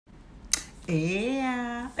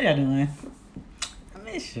Yeah. How y'all doing? I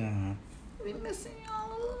miss y'all. We missing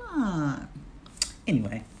y'all a lot.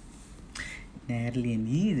 Anyway, Natalie and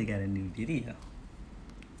EZEE got a new video.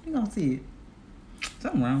 You gonna see it.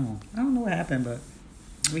 Something wrong. I don't know what happened, but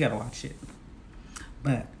we gotta watch it.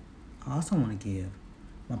 But I also want to give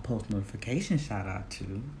my post notification shout out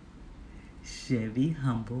to Chevy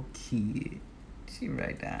Humble Kid. She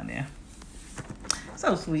right down there.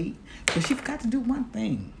 So sweet. But she forgot to do one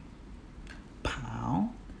thing.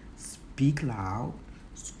 Pound, speak loud,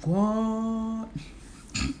 squad.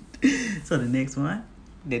 So the next one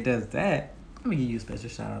that does that, I'm gonna give you a special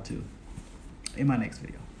shout out to in my next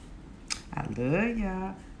video. I love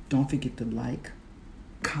y'all. Don't forget to like,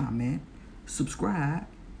 comment, subscribe,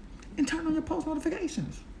 and turn on your post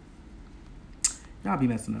notifications. Y'all be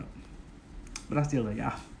messing up, but I still love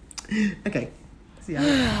y'all. Okay, see y'all.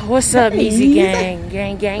 What's up, EZEE gang?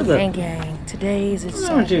 Gang. Today is a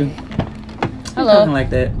Sunday. Hello. Talking like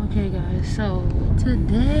that. Okay, guys. So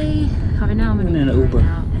today, right now I'm in an Uber Uber.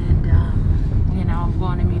 right now, and you know I'm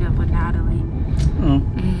going to meet up with Natalie.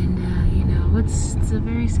 And you know it's a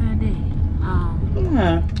very sad day. I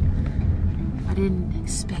didn't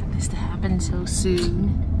expect this to happen so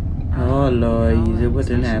soon. Oh Lord, EZEE, what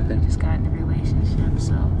didn't happen? We just got in a relationship,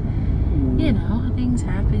 so you know things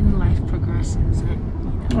happen, life progresses,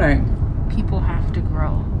 and you know people have to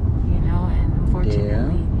grow, you know, and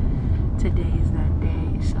unfortunately today is that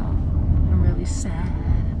day, so I'm really sad,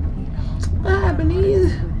 you know. What happened,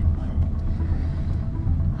 EZEE?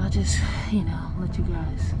 I'll just, you know, let you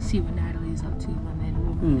guys see what Natalie's up to, and then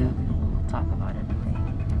we'll meet up and we'll talk about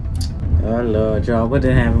everything. Oh Lord, y'all, what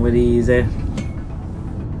did happen with EZEE?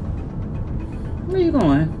 Where you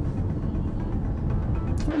going?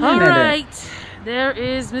 All right, there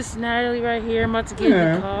is Miss Natalie right here. I'm about to get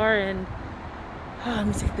in the car, and let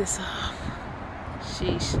me take this off.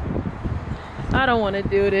 Sheesh. I don't want to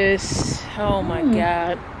do this. Oh my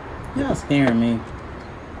God. Y'all scaring me.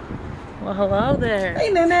 Well, hello there. Hey,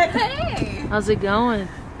 Nanette. Hey. How's it going?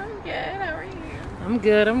 I'm good. How are you? I'm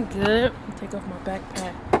good. I'm good. Take off my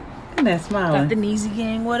backpack. Nanette smiling. Got the EZEE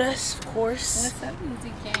gang with us, of course. What's up,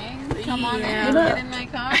 EZEE gang? Come on in. Yeah. Get in my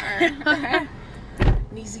car.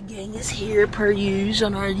 EZEE gang is here per usual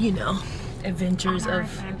on our, you know, adventures of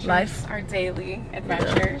life. Our daily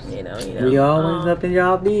adventures. You know. We always up in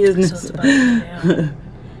y'all business. So it's about to go down.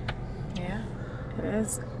 Yeah, it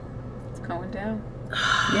is. It's going down.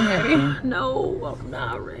 Yeah. No, I'm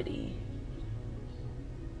not ready.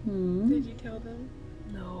 Did you tell them?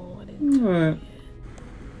 No, I didn't tell them yet.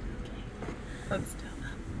 Let's tell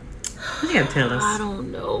them. You gotta tell us. I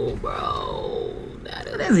don't know, bro. What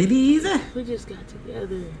is it, EZEE? We just got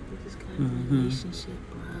together. We just got in a relationship,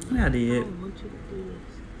 bro. Yeah, I did. I don't want you to do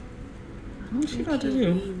this. What's she about to You do?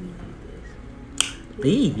 can't leave me like this.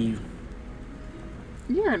 Leave you?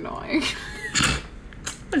 You're annoying.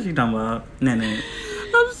 What you talking about? Nanette.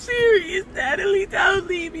 I'm serious, Natalie. Don't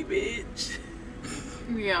leave me, bitch.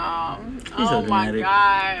 Yeah. so Oh my dramatic.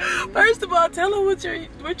 God. First of all, tell her what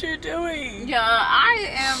you're doing. Yeah, I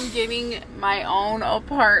am getting my own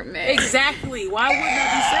apartment. Exactly. Why wouldn't I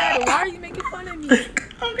be sad? Why are you making fun of me?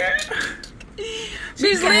 Okay.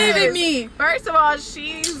 She's leaving me. First of all,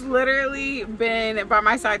 she's literally been by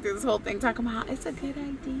my side through this whole thing, talking about it's a good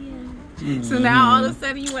idea. So now all of a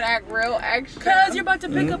sudden you would act real extra. Cause you're about to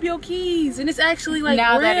pick up your keys, and it's actually like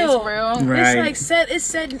now real. that it's real. Right. It's like it's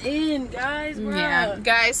setting in, guys. Bruh. Yeah,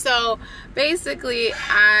 guys. So basically,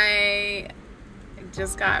 I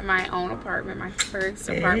just got my own apartment, my first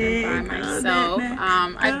apartment by myself.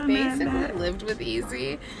 I basically lived with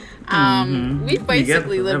EZEE. We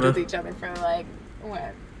basically lived with each other for like what,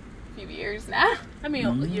 a few years now. I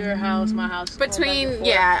mean, your house, my house. Between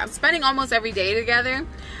spending almost every day together.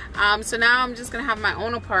 So now I'm just gonna have my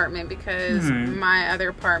own apartment because my other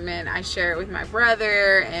apartment I share it with my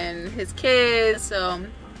brother and his kids. So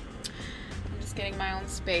I'm just getting my own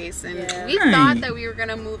space, and we thought that we were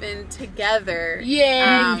gonna move in together.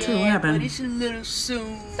 But it's a little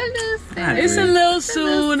soon. It's a little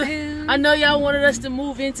soon. I know y'all wanted us to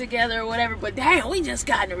move in together or whatever, but damn, we just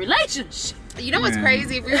got in a relationship. You know what's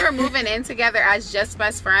crazy? If we were moving in together as just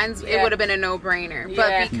best friends, it would have been a no-brainer.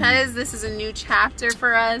 But because this is a new chapter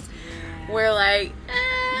for us, we're like,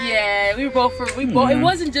 yeah, we both. It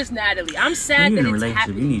wasn't just Natalie. I'm sad that it's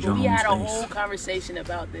happening. But we had a whole conversation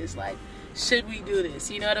about this, like, should we do this?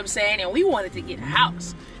 You know what I'm saying? And we wanted to get a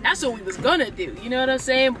house. That's what we was gonna do. You know what I'm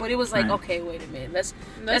saying? But it was like, okay, wait a minute. Let's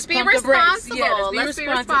be responsible. Let's be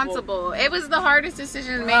responsible. It was the hardest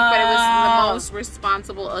decision to make, but it was the most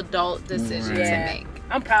responsible adult decision to make.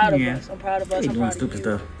 I'm proud of us. I'm proud of us. I'm proud of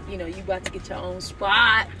you. You know, you about to get your own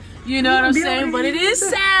spot. You know what I'm saying? But it is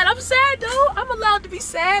sad. I'm sad though. allowed to be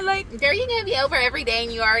sad. Like, girl, you gonna be over every day,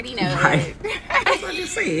 and you already know. Right. It. That's what you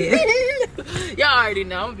said. y'all already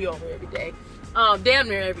know I'm gonna be over every day. Damn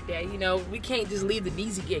near every day. You know, we can't just leave the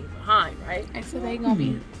DZ gang behind, right? And so they gonna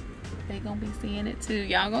be seeing it too.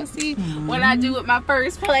 Y'all gonna see what I do with my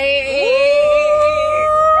first play.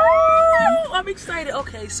 I'm excited.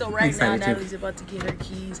 Okay, so right now Natalie's about to get her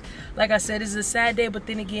keys. Like I said, it's a sad day, but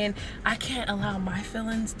then again, I can't allow my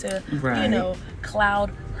feelings to, you know,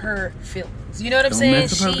 cloud her feelings. You know what I'm saying?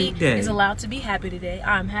 She is allowed to be happy today.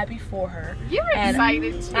 I'm happy for her. You're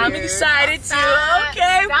excited too. I'm excited too.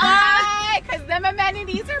 Okay, bye. Because them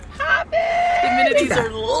amenities are popping. The amenities are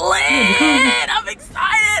lit. I'm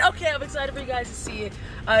excited. Okay, I'm excited for you guys to see it.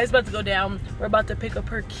 It's about to go down. We're about to pick up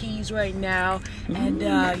her keys right now. And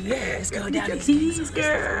yeah, let's go down these keys,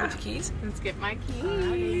 girl. Get your keys. Let's get my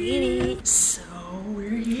keys. So we're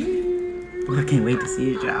here. I can't wait to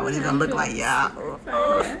see it, y'all. What it's gonna look like, y'all.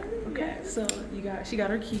 Okay, so she got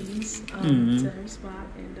her keys to her spot,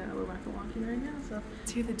 and we're about to walk in right now. So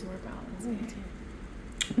to the doorbell.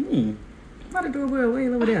 Why the doorbell way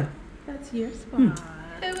over there? That's your spot.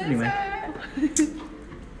 Anyway.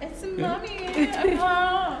 It's mommy.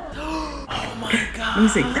 Oh my god.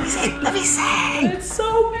 Let me see. It's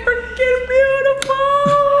so freaking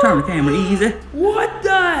beautiful. Turn the camera easy. What the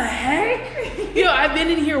heck? You know, I've been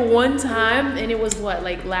in here one time, and it was what,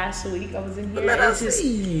 like last week I was in here.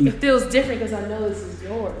 It feels different because I know this is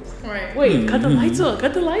yours. Right. Wait, cut the lights on.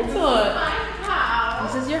 Cut the lights on. My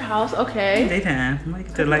house. This is your house, okay. Daytime. I might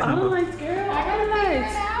get to the lights All the on. lights, girl. I got the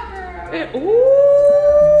lights. Girl.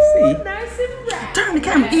 Ooh, See? nice and bright. Turn the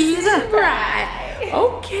camera easy. Right.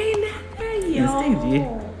 Okay, now there you go. Stingy.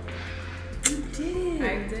 You did it.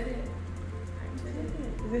 I did it.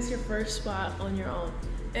 Is this your first spot on your own?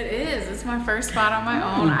 It is. It's my first spot on my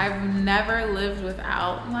own. I've never lived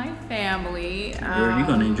without my family. Girl, you're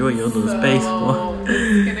gonna enjoy your little space, boy.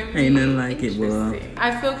 Ain't nothing like it, boy.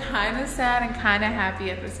 I feel kind of sad and kind of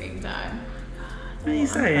happy at the same time. What you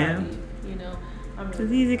saying? You know, It's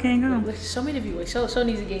easy, can't go. show me the view. Wait, show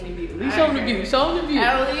Neezy Gang the view. At least show them the view. Show them the view.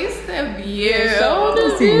 At least the view. Show them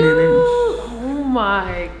the view. Oh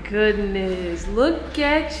my goodness. Look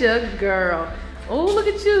at your girl. Oh, look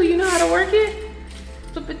at you. You know how to work it?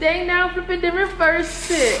 Flip it down now, flip it then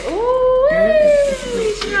reverse it. Ooh,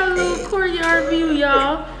 she got a little courtyard view,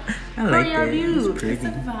 y'all. I like Courtyard that. view. It's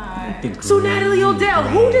pretty. So Natalie Odell,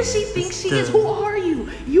 who does she think she is? Who are you?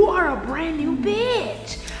 You are a brand new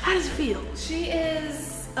bitch. How does it feel? She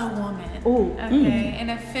is a woman. Ooh. Okay, an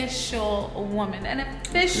official woman, an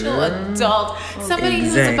official adult, somebody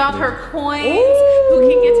who's about her coins, who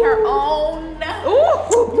can get her own.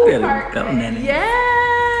 You better go, Nanny.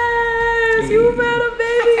 Yes, you better,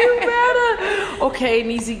 baby, you better. Okay,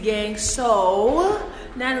 Neezy Gang. So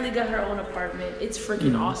Natalie got her own apartment. It's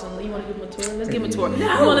freaking awesome. You want to give them a tour? Let's give them a tour. No.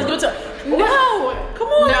 Come on, let's give them a tour. No, come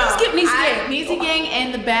on, let's skip Neezy Gang. Neezy Gang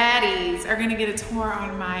and the baddies are gonna get a tour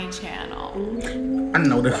on my channel. I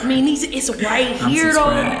know that. I mean, it's right here though.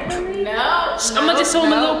 No, I'm gonna just show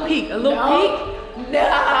them a little peek. A little peek.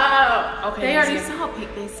 No. Okay. They already saw a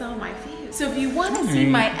peek. They saw my view. So if you want to see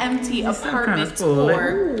my empty apartment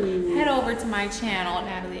tour, head over to my channel,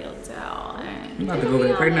 Natalie Odell. I'm about to go over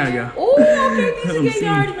there right now, y'all. Oh, okay, Neezy Gang, you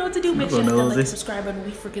already know what to do. Make sure to hit that like, subscribe button.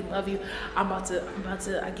 We freaking love you. I'm about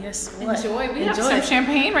to, I guess, what? Enjoy. We have some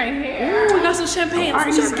champagne right here. Ooh, we got some champagne. All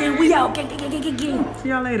right, Neezy Gang, we out. Gang. See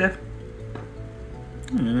y'all later.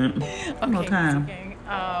 One more time.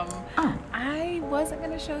 I wasn't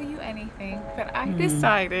gonna show you anything, but I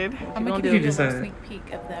decided I'm gonna give you a little sneak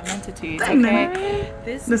peek of the amenities. Okay,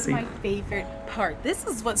 this is my favorite part. This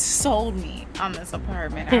is what sold me on this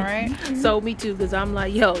apartment. All right, so me too, cause I'm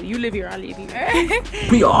like, yo, you live here, I live here.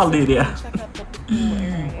 We all live there. Check out the pool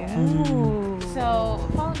area. Ooh.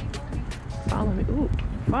 So follow me. Ooh.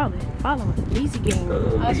 Follow it. Neezy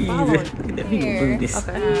Gang. Easy. Follow Look it. at that people do this.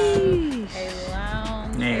 Okay. A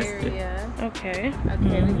lounge area. Okay.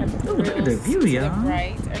 Okay, we have the Look at the view, y'all.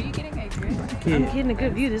 Right. Are you getting a good? I'm getting a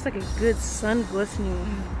good view. There's like a good sun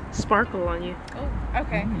glistening sparkle on you. Oh,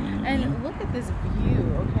 okay. And look at this view.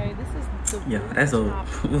 Okay, this is the that's a.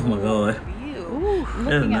 Oh my god. view. Ooh, Looking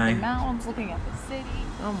at nice. the mountains, looking at the city.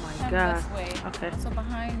 oh my Come god. this way. Okay. So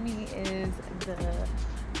behind me is the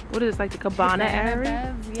What is this, like the cabana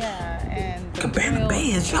area? beds, yeah, and the Cabana grill.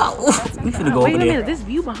 Beds, y'all. That's We okay. finna go Wait over a minute, there. this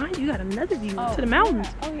view behind you, you got another view Oh, to the mountains.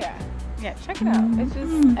 Yeah. Oh yeah. Yeah, check it out. It's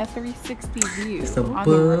just a 360 view. So on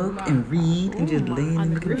the book rooftop. and read and just lay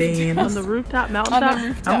and look at the On the rooftop, On mountaintop. the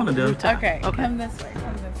rooftop. I wanna do. Okay, Okay. come this way.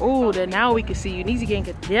 Come this way. Oh, then now we can see you. Neezy Gang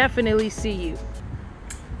can definitely see you.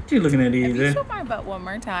 What you looking at, If you Eze? show my butt one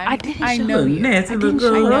more time, I didn't I show know you. Nasty I little didn't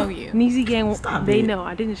show girl. I know you. Neezy gang, Stop they it. know.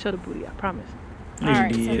 I didn't show the booty. I promise. All Yeah,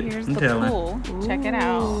 right, you so did. here's I'm the telling. pool. Check it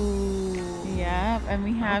out. Ooh. Yep, and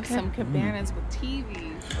we have Okay. some cabanas with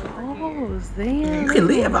TVs over here. Oh, damn. You can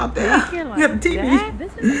live out there. Daycare You got the TV. that?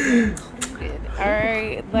 This is included. All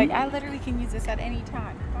right, like I literally can use this at any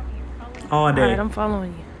time. All All day. right, I'm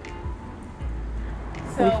following you.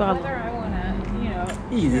 So We follow. whether I want to,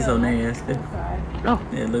 He's so nasty. Oh,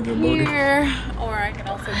 Yeah, look good booty. here, or I can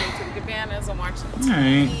also go to the cabanas and watch some TV,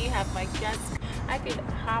 Alright. have my guests. I could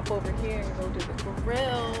hop over here and go to the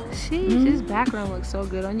grill. sheesh, this background looks so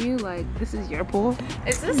good on you. Like, this is your pool.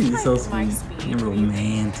 Is this He's like so my sweet speed? and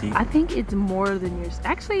romantic. I think it's more than yours.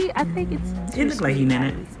 Actually, I think it's. It looks like he in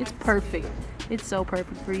it. It's perfect. It's so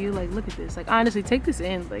perfect for you. Like, look at this. Like, honestly, take this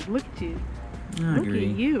in. Like, look at you. I Look agree.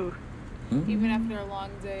 at you. Even after a long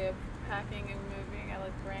day of packing and moving, I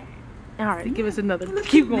look great. All right, give us another.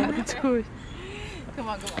 Keep going with the tours. Come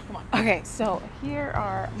on. Okay, so here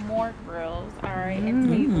are more grills, all right, and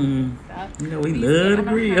tables and stuff. You know, we These love things, the I'm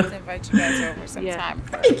gonna grill. have to invite you guys over Yeah. sometime.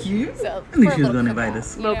 Thank you. So, At for least a you was little gonna invite cookout,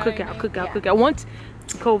 us. you Little know what I cookout, mean? cookout, Yeah. cookout. Once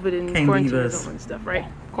COVID and Can't quarantine leave is us. over and stuff, right?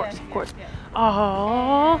 Of course, Yeah, of course. yeah.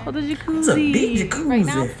 Oh, the It's a big jacuzzi. jacuzzi. Right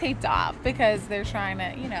now it's taped off because they're trying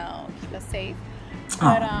to, keep us safe. Oh,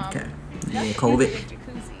 But okay. that's Yeah, a COVID. big jacuzzi.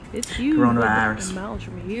 It's huge. Coronavirus. The mountains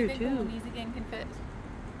from You here think too. the Easy Gang can fit?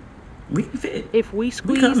 We can fit. If we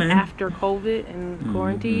squeeze coming. after COVID and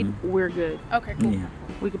quarantine, we're good. Okay, cool. Yeah.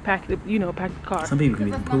 We could pack the, pack the car. Some people can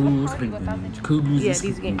be Because that's not a pools, some party people without can be the jacuzzis. Yeah, some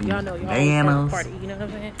these people games, can y'all be know, y'all always have a bananas. party. You know what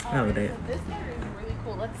I'm saying? I love that. So this part is really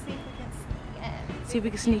cool. Let's see if we can sneak in. See if we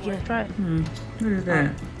can sneak in and try it. What is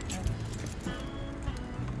that?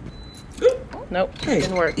 Nope, Hey,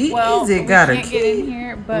 didn't work. Well, Easy we got a can't key. get in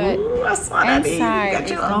here, but Ooh, I saw that. Easy. You inside got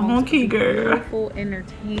is your the own most key, girl. beautiful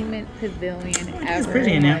entertainment pavilion It's ever.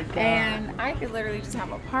 pretty in there. And I could literally just have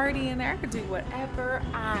a party in there. I could do whatever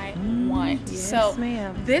I want. Yes, so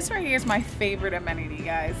ma'am. this right here is my favorite amenity,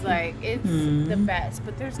 guys. Like it's the best.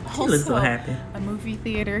 But there's She looks so also happy. a movie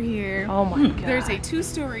theater here. Oh my god. There's a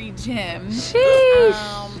 2-story gym. Sheesh.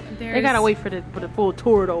 There's, They gotta wait for the full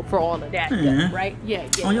tour though for all of that, Yeah. right? Yeah,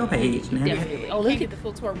 yeah. On your page, now. Definitely. Oh, Oh, look can't at get the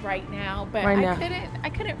full tour right now, but Right now. I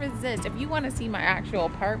couldn't resist. If you want to see my actual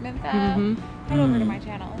apartment, though, Mhm. head over to my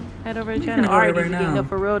channel. Head over to the finna channel. go All right, there Easy right Gang, now. no,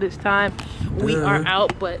 for real this time. We Duh. are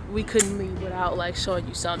out, but we couldn't leave without like showing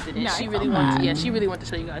you something. And No, she it's really fine. wanted, she really wanted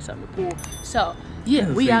to show you guys something cool. So yeah,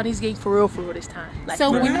 Yeah, we see. out Easy Gang for real this time. Like, So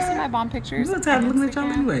for when real. you see my bomb pictures, We're tired of on looking at y'all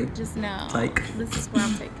Instagram, anyway. just know Like. this is where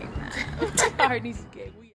I'm taking that. All right, Easy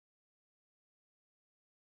Gang. We